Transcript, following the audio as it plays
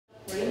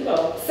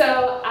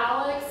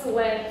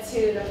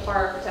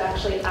park to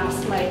actually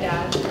ask my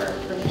dad for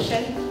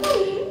permission.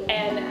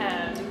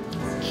 And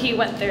he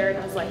went there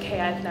and was like, hey,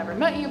 I've never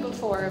met you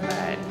before,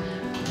 but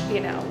you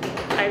know,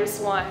 I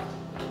just want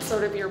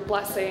sort of your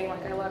blessing,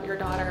 like I love your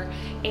daughter.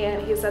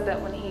 And he said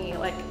that when he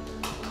like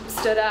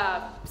stood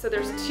up, so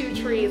there's two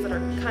trees that are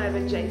kind of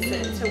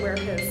adjacent to where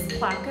his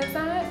plaque is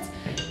at,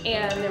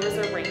 and there was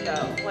a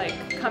rainbow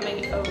like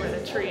coming over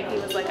the tree, and he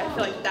was like, I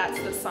feel like that's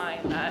the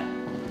sign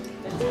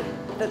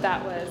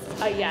that was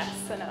a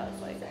yes. And I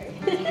was like,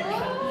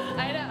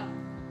 I know.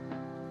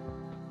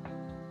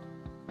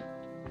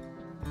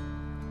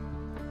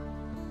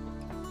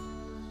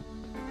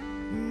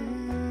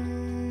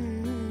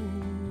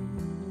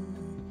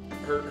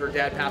 Her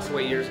dad passed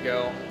away years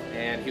ago,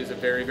 and he was a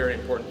very, very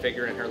important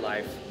figure in her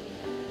life.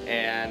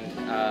 And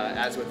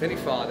as with any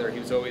father, he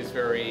was always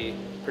very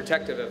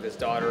protective of his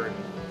daughter and,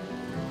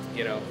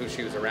 you know, who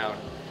she was around.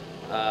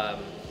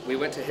 We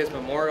went to his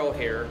memorial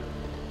here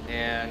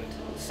and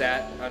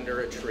sat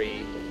under a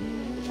tree,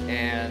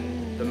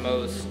 and the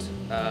most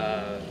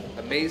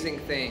amazing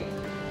thing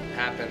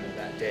happened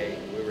that day.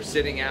 We were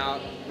sitting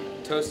out,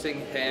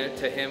 toasting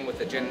to him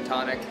with a gin and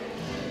tonic,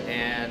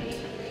 and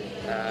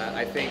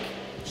I think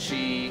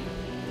she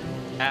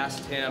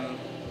asked him,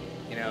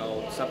 you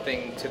know,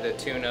 something to the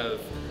tune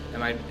of,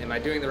 am I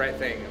doing the right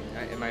thing?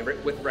 Am I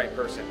with the right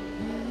person?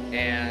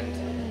 And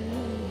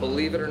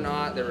believe it or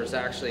not, there was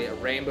actually a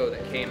rainbow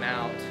that came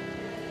out,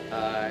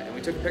 and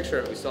we took a picture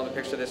of it. We still have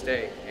the picture this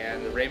day.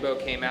 And the rainbow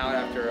came out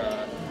after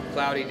a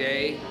cloudy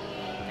day,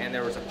 and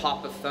there was a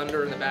pop of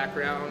thunder in the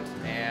background,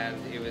 and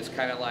it was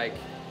kind of like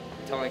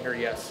telling her,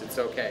 yes, it's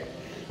okay.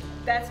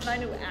 That's when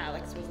I knew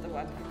Alex was the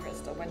one for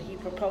Crystal, when he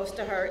proposed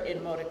to her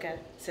in Modica,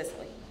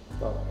 Sicily.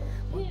 Well,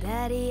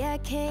 Daddy, I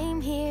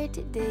came here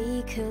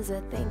today 'cause I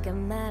think I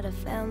might have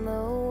found the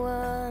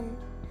one.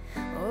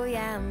 Oh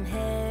yeah, I'm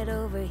head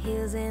over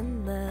heels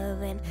in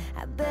love, and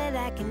I bet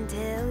I can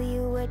tell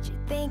you what you're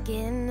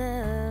thinking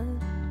of.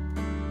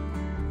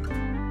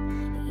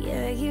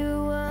 Yeah,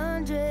 you're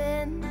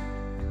wondering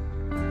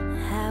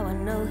how I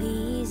know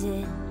he's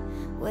it.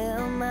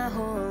 Well, my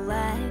whole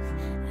life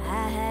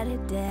I had a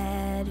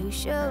dad who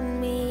showed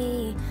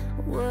me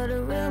what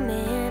a real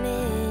man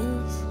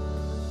is.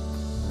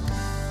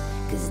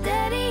 'Cause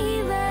Daddy,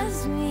 he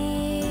loves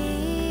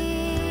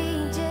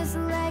me just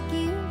like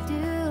you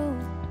do.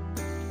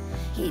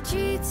 He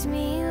treats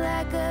me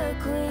like a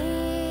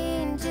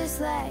queen,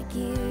 just like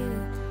you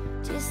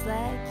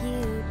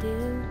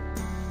do.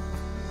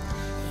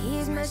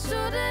 He's my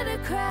shoulder to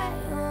cry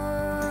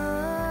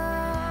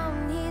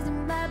on, he's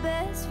my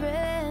best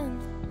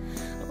friend.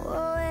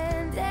 Oh,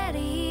 and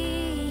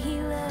Daddy, he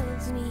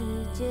loves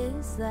me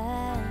just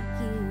like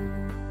you.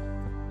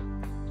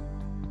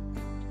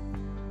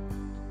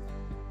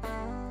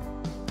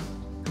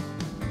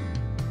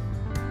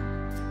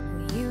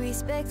 You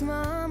respect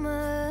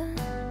Mama,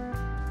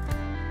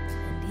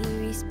 and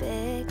he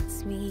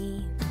respects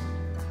me.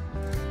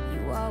 You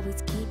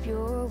always keep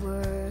your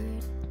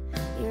word,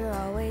 you're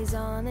always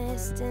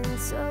honest, and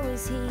so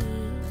is he.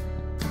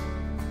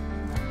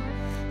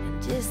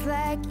 And just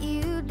like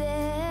you,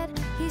 Dad,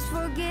 he's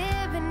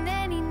forgiven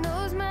and he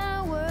knows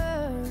my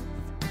worth.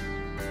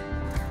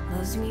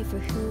 Loves me for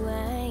who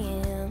I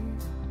am,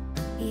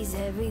 he's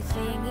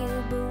everything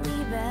you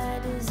believe I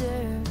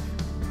deserve.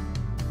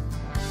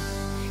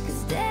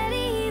 'Cause Daddy,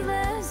 he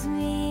loves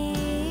me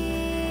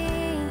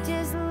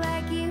just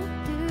like you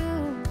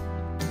do.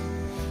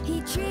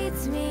 He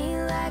treats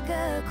me like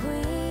a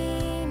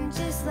queen,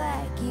 just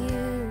like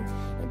you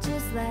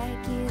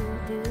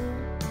do.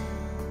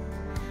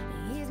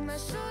 He's my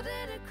shoulder.